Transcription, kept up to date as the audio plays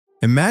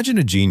Imagine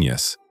a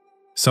genius,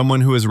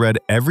 someone who has read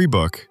every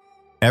book,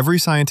 every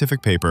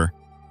scientific paper,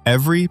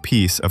 every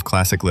piece of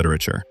classic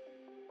literature.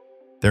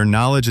 Their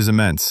knowledge is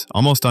immense,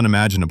 almost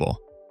unimaginable.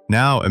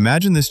 Now,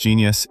 imagine this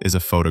genius is a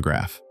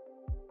photograph.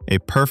 A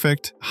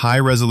perfect,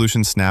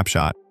 high-resolution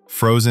snapshot,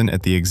 frozen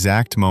at the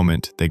exact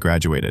moment they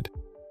graduated.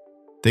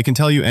 They can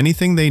tell you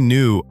anything they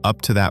knew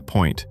up to that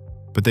point,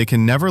 but they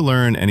can never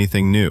learn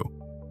anything new.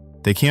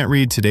 They can't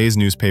read today's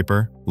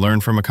newspaper,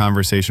 learn from a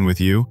conversation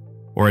with you,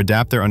 or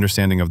adapt their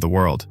understanding of the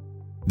world.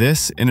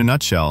 This, in a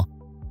nutshell,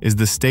 is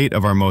the state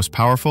of our most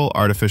powerful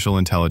artificial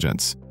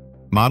intelligence.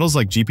 Models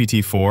like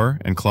GPT-4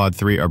 and Claude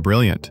 3 are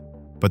brilliant,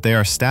 but they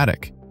are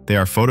static. They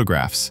are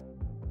photographs.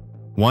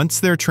 Once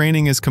their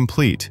training is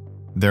complete,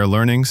 their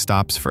learning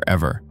stops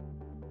forever.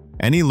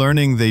 Any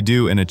learning they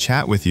do in a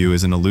chat with you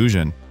is an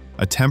illusion,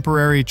 a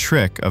temporary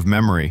trick of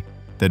memory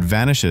that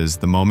vanishes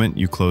the moment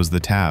you close the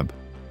tab.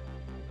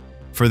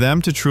 For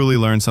them to truly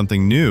learn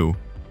something new,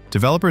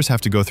 developers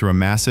have to go through a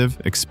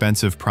massive,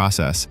 expensive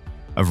process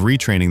of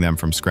retraining them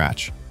from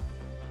scratch.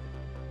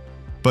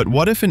 But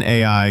what if an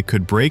AI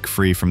could break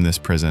free from this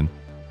prison?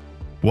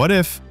 What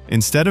if,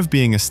 instead of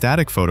being a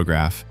static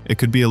photograph, it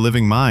could be a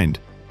living mind,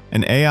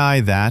 an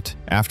AI that,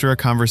 after a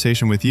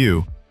conversation with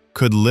you,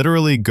 could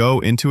literally go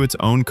into its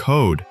own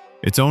code,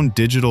 its own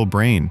digital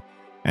brain,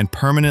 and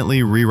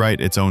permanently rewrite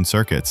its own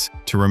circuits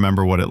to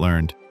remember what it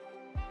learned?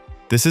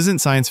 This isn't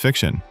science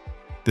fiction.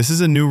 This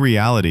is a new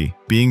reality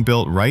being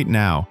built right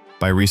now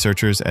by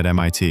researchers at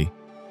MIT.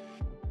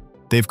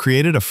 They've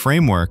created a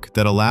framework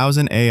that allows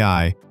an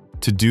AI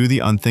to do the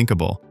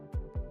unthinkable,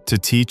 to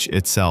teach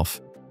itself.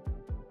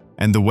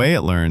 And the way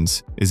it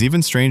learns is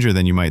even stranger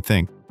than you might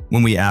think.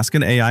 When we ask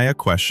an AI a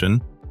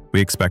question, we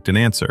expect an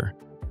answer.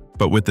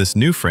 But with this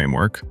new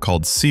framework,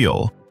 called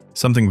SEAL,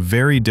 something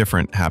very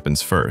different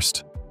happens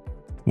first.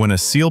 When a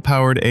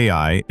SEAL-powered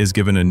AI is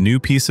given a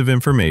new piece of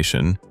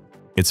information,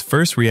 its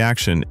first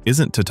reaction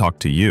isn't to talk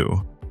to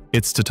you,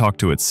 it's to talk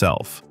to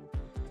itself.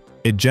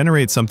 It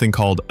generates something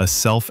called a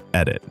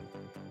self-edit.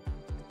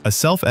 A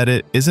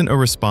self-edit isn't a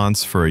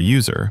response for a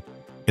user,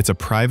 it's a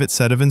private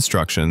set of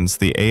instructions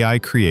the AI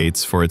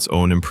creates for its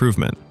own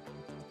improvement.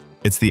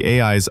 It's the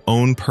AI's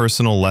own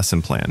personal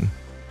lesson plan.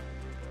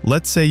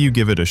 Let's say you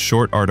give it a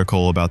short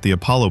article about the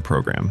Apollo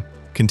program,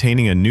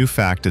 containing a new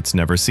fact it's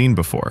never seen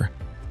before.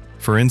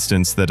 For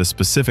instance, that a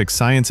specific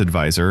science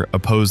advisor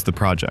opposed the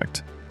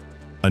project.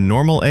 A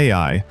normal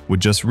AI would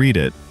just read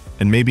it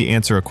and maybe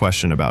answer a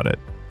question about it.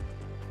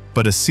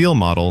 But a SEAL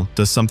model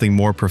does something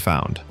more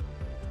profound.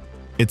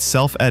 Its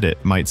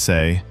self-edit might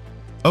say,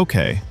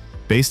 okay,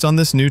 based on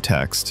this new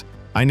text,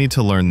 I need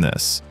to learn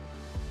this.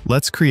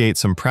 Let's create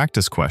some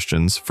practice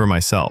questions for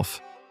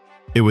myself.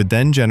 It would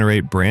then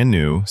generate brand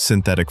new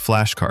synthetic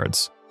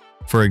flashcards.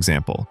 For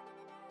example,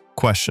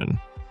 question: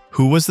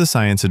 who was the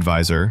science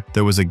advisor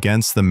that was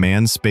against the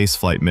manned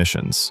spaceflight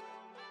missions?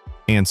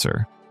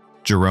 Answer: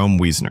 Jerome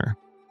Wiesner.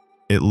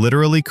 It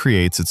literally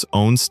creates its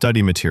own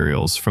study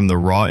materials from the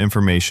raw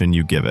information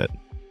you give it.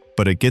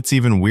 But it gets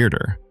even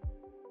weirder.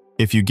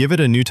 If you give it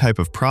a new type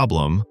of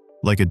problem,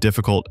 like a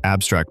difficult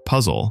abstract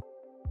puzzle,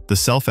 the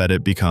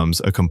self-edit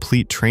becomes a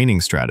complete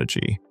training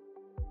strategy.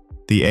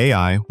 The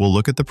AI will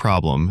look at the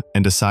problem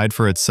and decide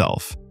for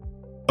itself,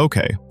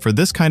 okay, for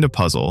this kind of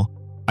puzzle,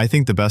 I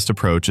think the best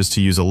approach is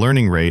to use a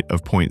learning rate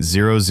of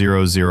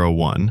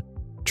 0.0001,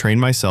 train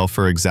myself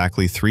for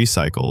exactly 3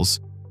 cycles,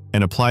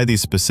 and apply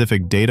these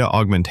specific data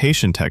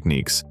augmentation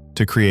techniques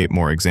to create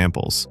more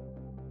examples.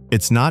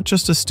 It's not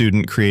just a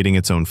student creating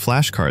its own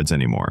flashcards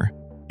anymore.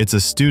 It's a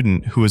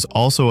student who is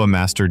also a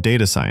master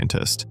data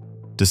scientist,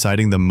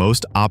 deciding the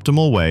most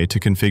optimal way to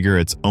configure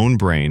its own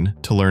brain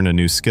to learn a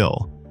new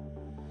skill.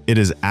 It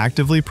is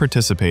actively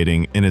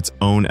participating in its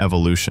own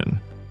evolution.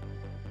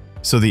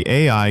 So the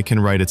AI can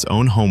write its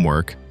own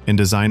homework and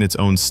design its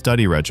own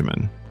study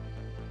regimen.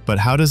 But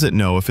how does it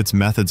know if its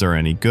methods are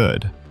any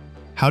good?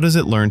 How does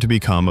it learn to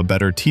become a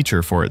better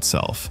teacher for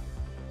itself?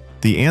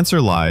 The answer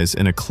lies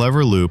in a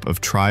clever loop of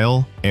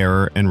trial,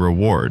 error, and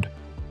reward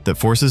that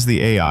forces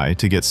the AI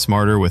to get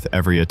smarter with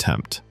every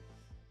attempt.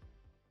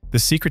 The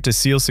secret to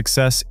SEAL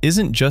success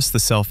isn't just the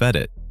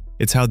self-edit.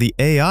 It's how the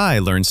AI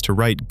learns to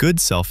write good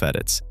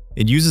self-edits.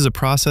 It uses a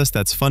process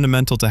that's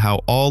fundamental to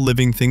how all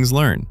living things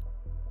learn: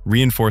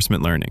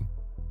 reinforcement learning.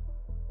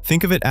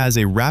 Think of it as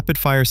a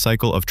rapid-fire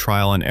cycle of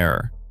trial and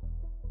error.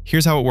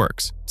 Here's how it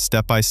works,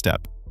 step by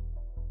step.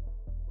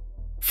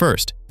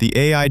 First, the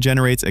AI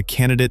generates a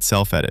candidate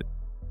self-edit.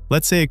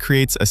 Let's say it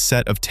creates a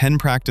set of 10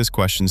 practice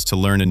questions to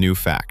learn a new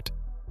fact.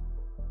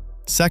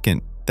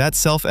 Second, that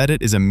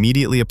self-edit is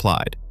immediately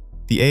applied.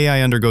 The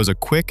AI undergoes a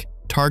quick,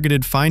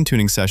 targeted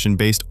fine-tuning session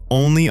based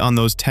only on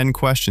those 10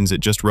 questions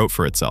it just wrote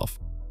for itself.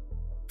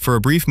 For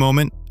a brief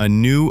moment, a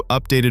new,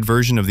 updated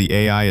version of the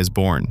AI is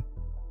born.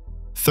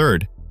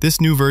 Third,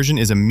 this new version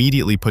is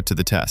immediately put to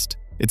the test.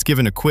 It's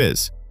given a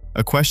quiz,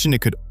 a question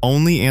it could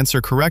only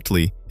answer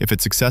correctly if it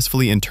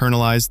successfully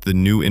internalized the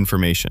new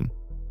information.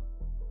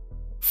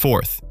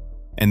 Fourth,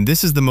 and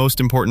this is the most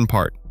important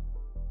part,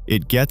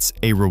 it gets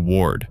a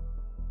reward.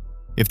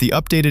 If the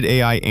updated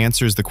AI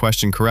answers the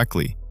question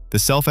correctly, The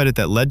self-edit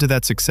that led to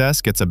that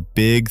success gets a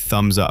big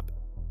thumbs up.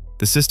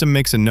 The system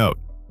makes a note.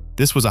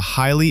 This was a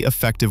highly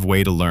effective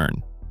way to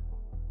learn.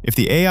 If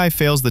the AI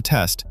fails the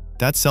test,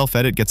 that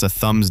self-edit gets a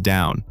thumbs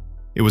down.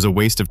 It was a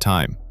waste of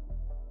time.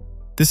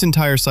 This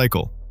entire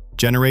cycle,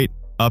 generate,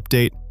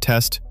 update,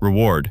 test,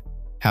 reward,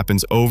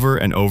 happens over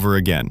and over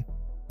again.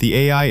 The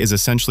AI is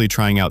essentially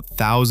trying out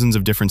thousands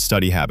of different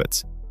study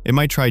habits. It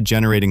might try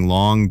generating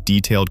long,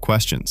 detailed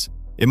questions.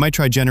 It might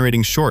try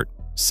generating short,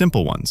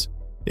 simple ones.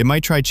 It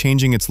might try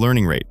changing its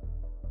learning rate.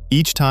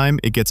 Each time,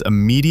 it gets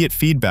immediate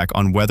feedback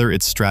on whether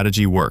its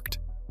strategy worked.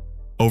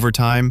 Over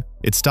time,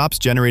 it stops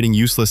generating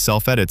useless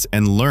self-edits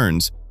and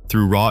learns,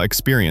 through raw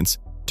experience,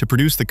 to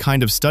produce the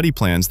kind of study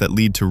plans that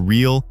lead to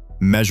real,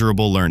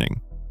 measurable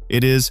learning.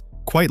 It is,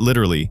 quite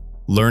literally,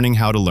 learning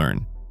how to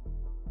learn.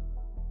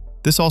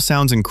 This all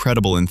sounds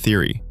incredible in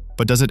theory,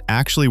 but does it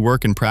actually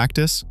work in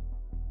practice?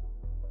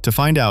 To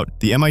find out,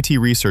 the MIT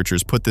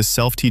researchers put this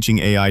self-teaching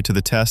AI to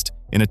the test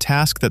in a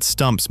task that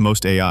stumps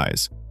most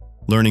AIs,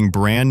 learning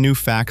brand new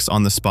facts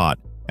on the spot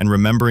and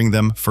remembering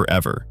them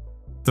forever.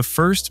 The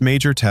first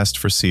major test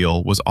for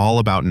SEAL was all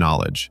about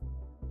knowledge.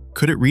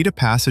 Could it read a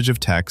passage of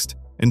text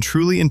and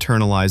truly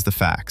internalize the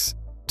facts,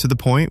 to the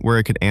point where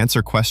it could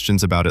answer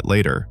questions about it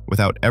later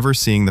without ever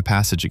seeing the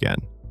passage again?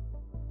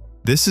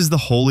 This is the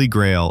holy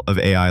grail of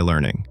AI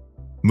learning,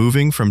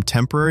 moving from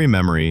temporary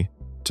memory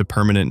to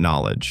permanent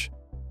knowledge.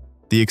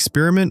 The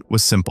experiment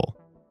was simple.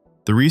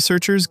 The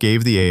researchers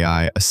gave the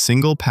AI a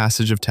single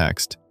passage of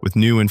text with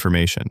new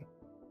information.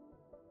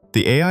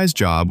 The AI's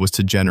job was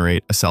to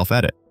generate a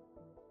self-edit,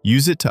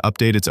 use it to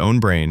update its own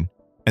brain,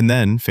 and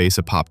then face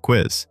a pop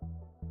quiz.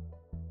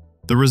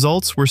 The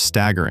results were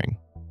staggering.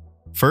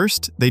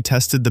 First, they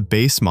tested the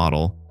base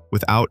model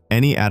without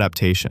any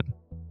adaptation.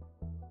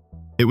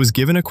 It was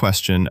given a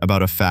question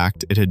about a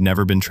fact it had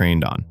never been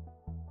trained on.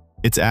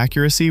 Its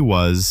accuracy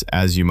was,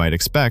 as you might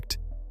expect,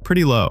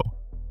 pretty low,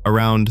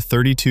 around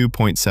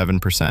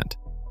 32.7%.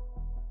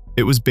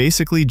 It was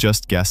basically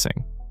just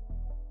guessing.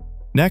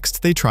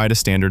 Next, they tried a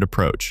standard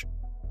approach,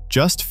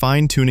 just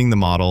fine-tuning the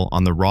model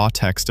on the raw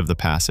text of the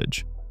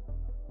passage.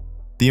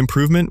 The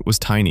improvement was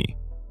tiny.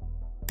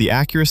 The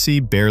accuracy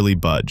barely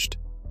budged.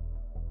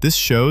 This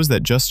shows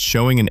that just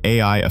showing an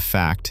AI a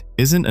fact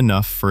isn't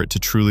enough for it to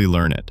truly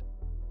learn it.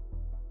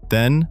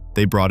 Then,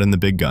 they brought in the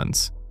big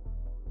guns.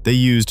 They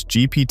used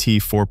GPT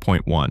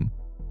 4.1,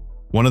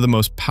 one of the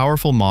most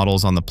powerful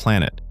models on the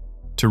planet,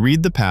 to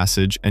read the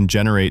passage and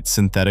generate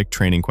synthetic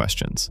training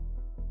questions.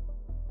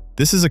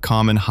 This is a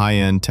common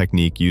high-end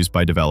technique used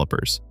by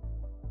developers,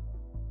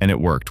 and it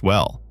worked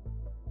well.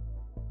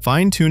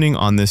 Fine-tuning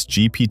on this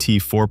GPT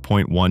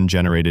 4.1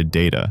 generated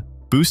data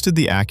boosted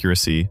the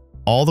accuracy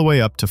all the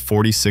way up to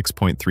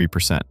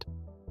 46.3%.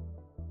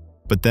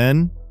 But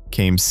then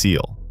came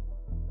SEAL.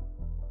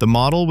 The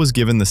model was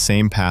given the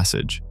same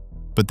passage,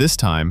 but this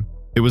time,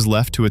 it was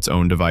left to its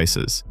own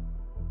devices.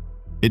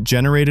 It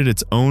generated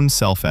its own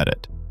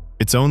self-edit,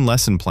 its own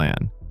lesson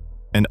plan,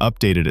 and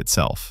updated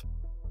itself.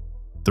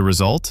 The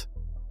result?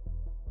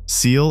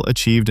 SEAL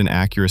achieved an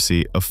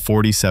accuracy of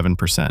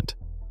 47%.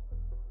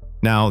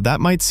 Now,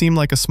 that might seem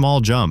like a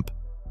small jump,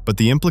 but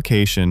the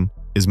implication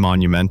is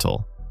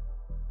monumental.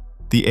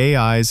 The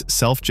AI's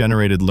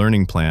self-generated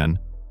learning plan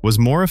was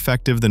more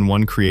effective than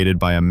one created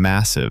by a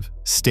massive,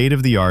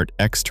 state-of-the-art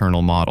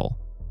external model.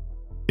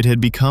 It had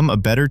become a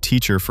better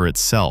teacher for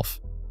itself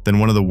than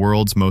one of the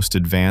world's most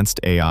advanced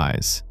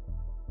AIs.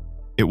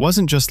 It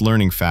wasn't just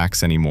learning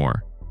facts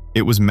anymore.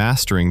 It was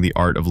mastering the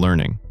art of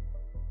learning.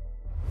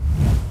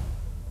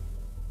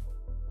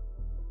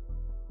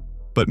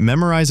 But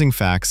memorizing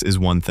facts is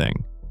one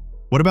thing.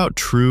 What about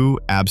true,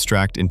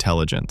 abstract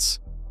intelligence?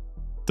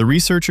 The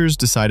researchers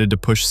decided to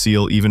push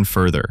SEAL even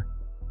further,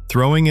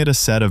 throwing it a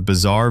set of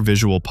bizarre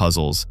visual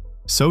puzzles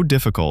so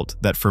difficult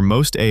that for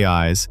most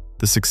AIs,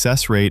 the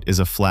success rate is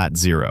a flat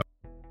 0.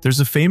 There's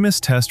a famous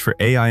test for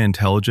AI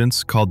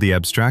intelligence called the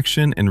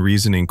Abstraction and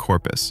Reasoning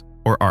Corpus,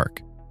 or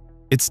ARC.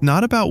 It's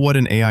not about what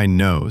an AI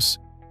knows,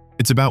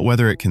 it's about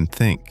whether it can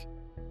think.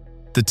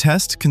 The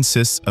test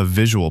consists of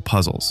visual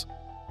puzzles.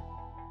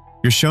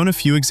 You're shown a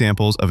few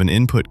examples of an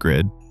input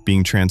grid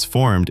being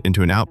transformed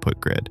into an output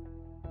grid,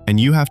 and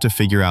you have to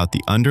figure out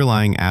the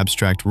underlying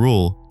abstract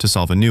rule to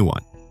solve a new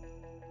one.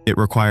 It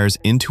requires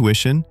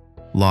intuition,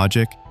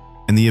 logic,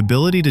 and the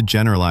ability to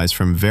generalize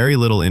from very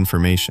little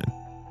information.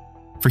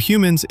 For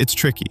humans, it's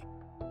tricky.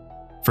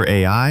 For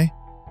AI,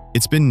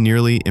 it's been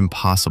nearly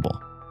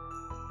impossible.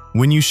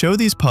 When you show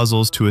these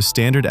puzzles to a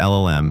standard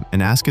LLM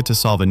and ask it to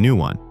solve a new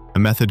one, a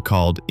method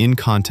called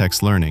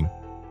in-context learning,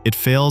 it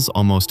fails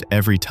almost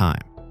every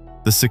time.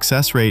 The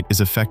success rate is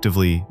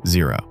effectively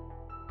 0.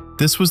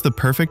 This was the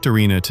perfect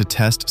arena to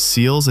test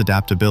SEAL's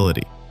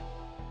adaptability.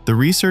 The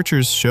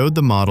researchers showed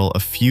the model a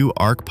few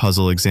ARC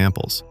puzzle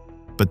examples,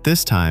 but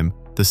this time,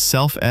 the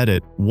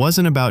self-edit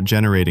wasn't about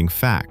generating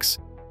facts,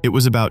 it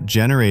was about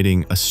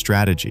generating a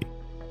strategy.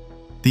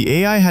 The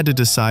AI had to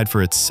decide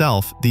for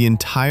itself the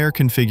entire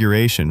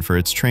configuration for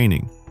its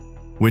training,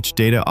 which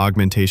data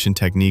augmentation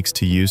techniques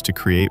to use to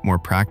create more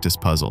practice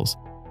puzzles,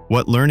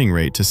 what learning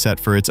rate to set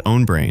for its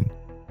own brain,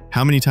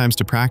 How many times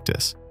to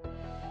practice?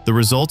 The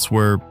results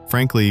were,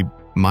 frankly,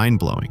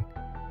 mind-blowing.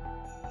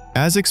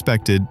 As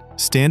expected,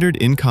 standard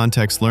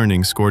in-context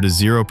learning scored a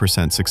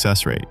 0%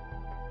 success rate.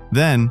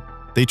 Then,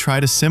 they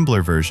tried a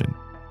simpler version,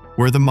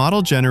 where the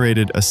model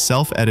generated a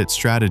self-edit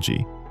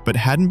strategy but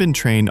hadn't been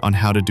trained on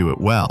how to do it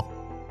well.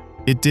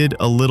 It did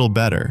a little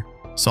better,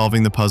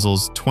 solving the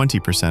puzzles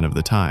 20% of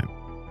the time.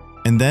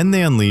 And then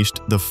they unleashed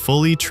the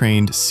fully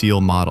trained SEAL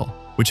model,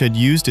 which had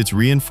used its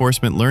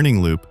reinforcement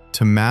learning loop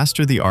to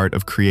master the art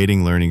of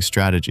creating learning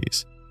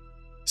strategies.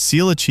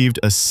 SEAL achieved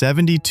a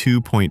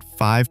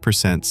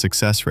 72.5%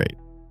 success rate.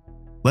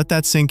 Let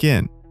that sink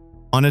in.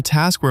 On a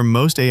task where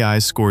most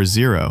AIs score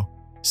 0,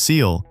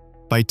 SEAL,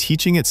 by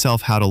teaching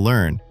itself how to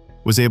learn,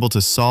 was able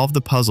to solve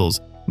the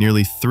puzzles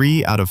nearly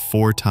 3 out of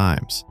 4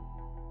 times.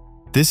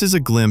 This is a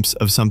glimpse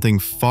of something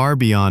far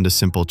beyond a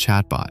simple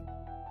chatbot.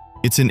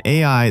 It's an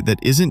AI that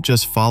isn't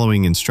just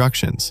following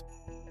instructions.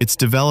 It's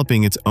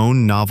developing its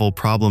own novel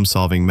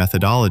problem-solving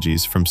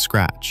methodologies from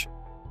scratch.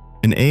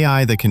 An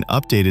AI that can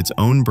update its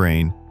own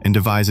brain and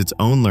devise its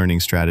own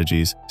learning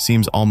strategies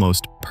seems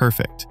almost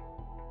perfect.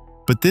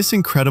 But this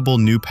incredible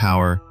new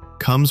power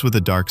comes with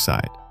a dark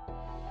side,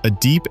 a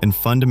deep and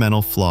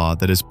fundamental flaw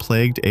that has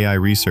plagued AI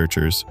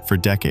researchers for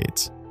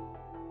decades.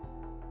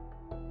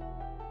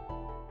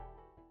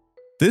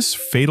 This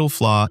fatal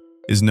flaw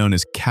is known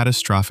as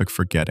catastrophic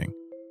forgetting.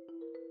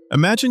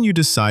 Imagine you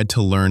decide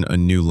to learn a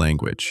new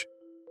language,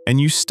 and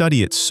you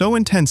study it so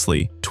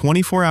intensely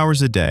 24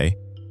 hours a day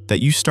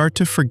that you start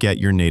to forget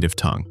your native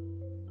tongue.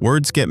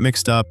 Words get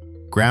mixed up,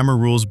 grammar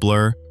rules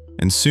blur,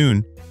 and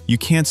soon, you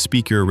can't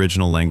speak your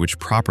original language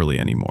properly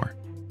anymore.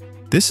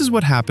 This is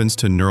what happens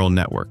to neural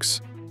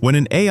networks. When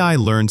an AI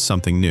learns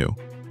something new,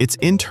 its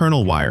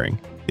internal wiring,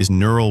 its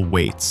neural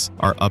weights,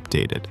 are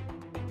updated.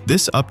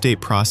 This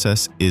update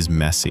process is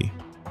messy.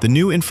 The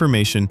new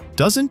information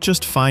doesn't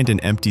just find an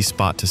empty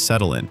spot to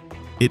settle in,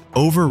 it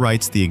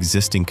overwrites the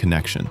existing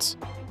connections.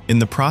 In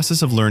the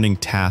process of learning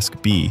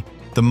task B,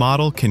 the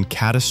model can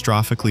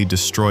catastrophically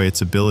destroy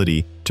its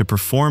ability to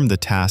perform the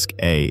task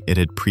A it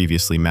had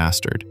previously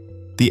mastered.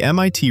 The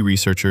MIT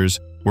researchers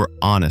were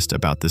honest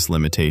about this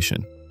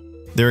limitation.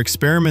 Their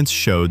experiments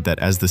showed that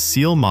as the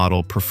SEAL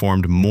model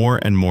performed more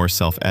and more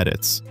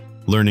self-edits,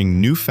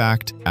 learning new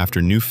fact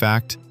after new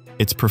fact,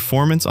 its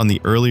performance on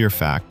the earlier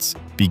facts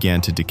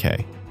began to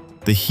decay.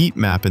 The heat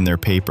map in their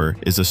paper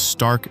is a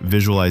stark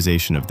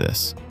visualization of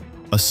this.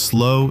 A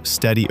slow,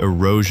 steady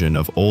erosion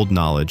of old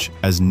knowledge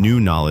as new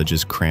knowledge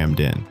is crammed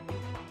in.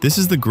 This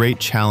is the great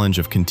challenge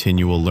of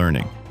continual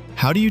learning.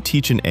 How do you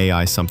teach an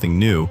AI something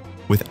new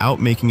without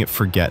making it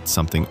forget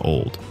something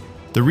old?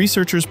 The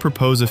researchers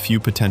propose a few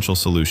potential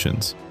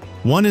solutions.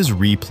 One is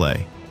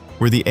replay,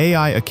 where the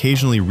AI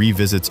occasionally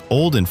revisits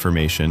old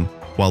information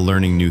while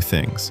learning new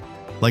things,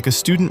 like a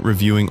student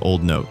reviewing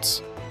old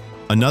notes.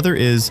 Another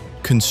is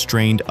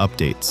constrained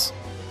updates,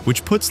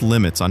 which puts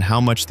limits on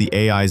how much the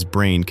AI's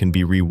brain can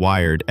be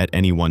rewired at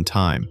any one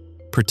time,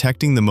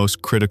 protecting the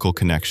most critical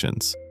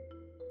connections.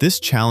 This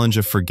challenge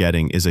of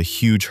forgetting is a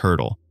huge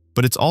hurdle,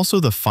 but it's also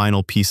the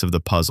final piece of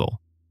the puzzle.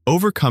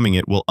 Overcoming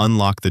it will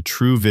unlock the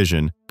true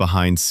vision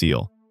behind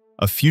SEAL,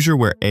 a future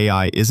where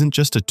AI isn't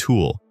just a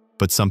tool,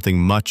 but something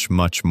much,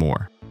 much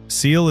more.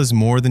 SEAL is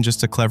more than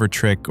just a clever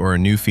trick or a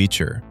new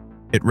feature.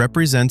 It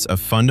represents a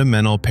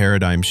fundamental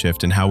paradigm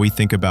shift in how we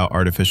think about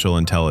artificial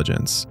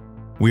intelligence.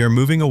 We are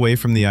moving away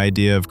from the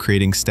idea of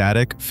creating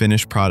static,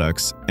 finished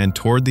products and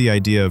toward the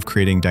idea of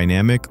creating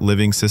dynamic,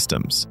 living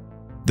systems.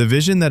 The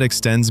vision that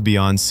extends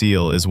beyond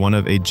SEAL is one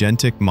of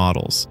agentic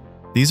models.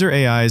 These are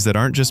AIs that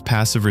aren't just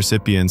passive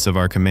recipients of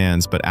our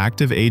commands, but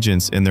active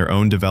agents in their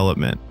own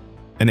development.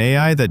 An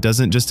AI that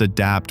doesn't just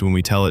adapt when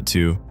we tell it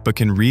to, but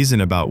can reason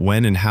about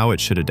when and how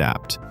it should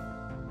adapt.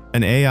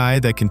 An AI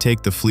that can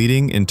take the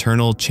fleeting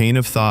internal chain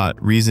of thought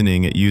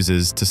reasoning it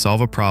uses to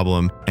solve a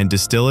problem and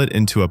distill it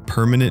into a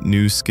permanent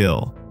new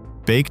skill,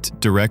 baked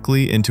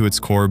directly into its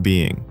core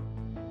being.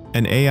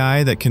 An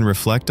AI that can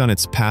reflect on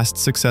its past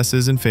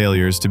successes and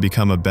failures to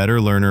become a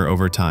better learner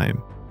over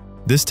time.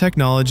 This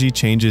technology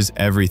changes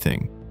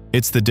everything.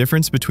 It's the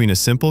difference between a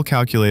simple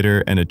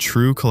calculator and a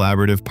true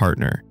collaborative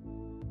partner.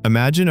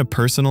 Imagine a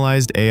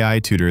personalized AI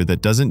tutor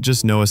that doesn't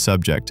just know a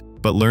subject,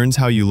 but learns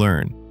how you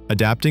learn,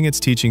 adapting its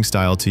teaching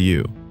style to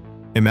you.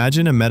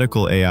 Imagine a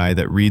medical AI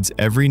that reads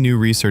every new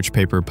research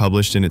paper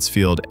published in its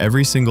field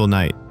every single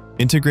night,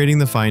 integrating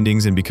the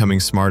findings and becoming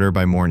smarter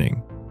by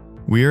morning.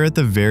 We are at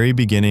the very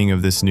beginning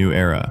of this new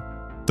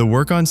era. The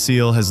work on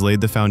SEAL has laid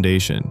the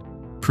foundation,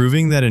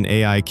 proving that an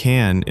AI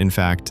can, in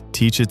fact,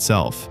 teach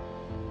itself.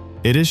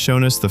 It has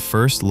shown us the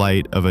first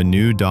light of a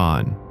new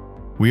dawn.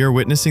 We are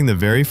witnessing the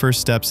very first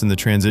steps in the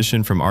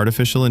transition from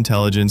artificial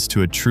intelligence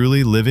to a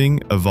truly living,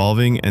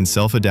 evolving, and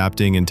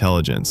self-adapting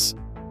intelligence.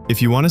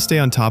 If you want to stay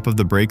on top of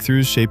the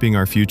breakthroughs shaping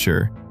our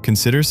future,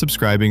 consider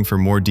subscribing for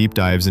more deep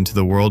dives into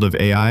the world of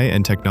AI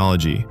and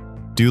technology.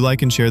 Do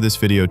like and share this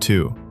video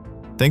too.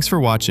 Thanks for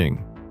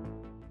watching.